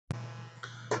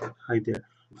Hi there,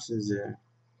 this is a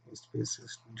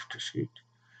SPSS datasheet,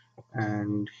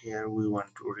 and here we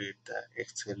want to read the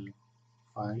Excel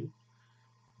file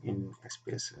in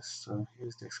SPSS. So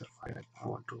here's the Excel file I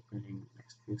want to open in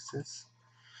SPSS.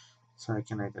 So I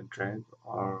can either drag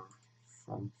or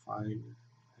from file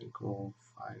I go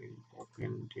file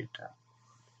open data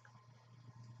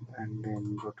and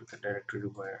then go to the directory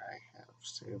where I have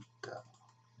saved the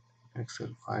Excel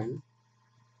file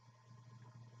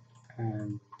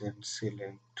and then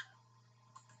select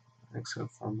Excel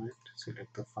format,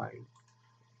 select the file,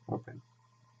 open,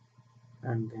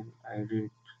 and then I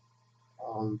read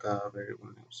all the variable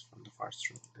names from the first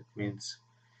row. That means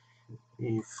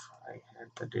if I had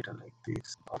the data like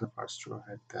this, all the first row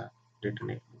had the data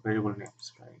name, variable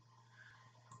names, right?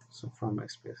 So from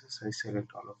SPSS, I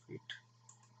select all of it.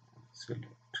 Select.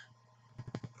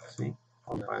 See,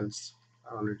 all the files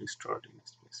are already stored in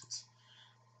SPSS.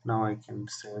 Now I can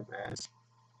save as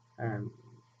and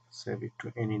save it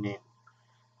to any name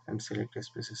and select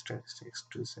SPSS Statistics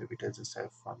to save it as a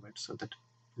save format so that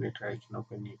later I can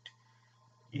open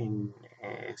it in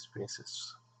a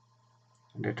SPSS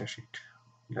datasheet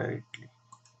directly.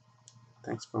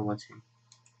 Thanks for watching.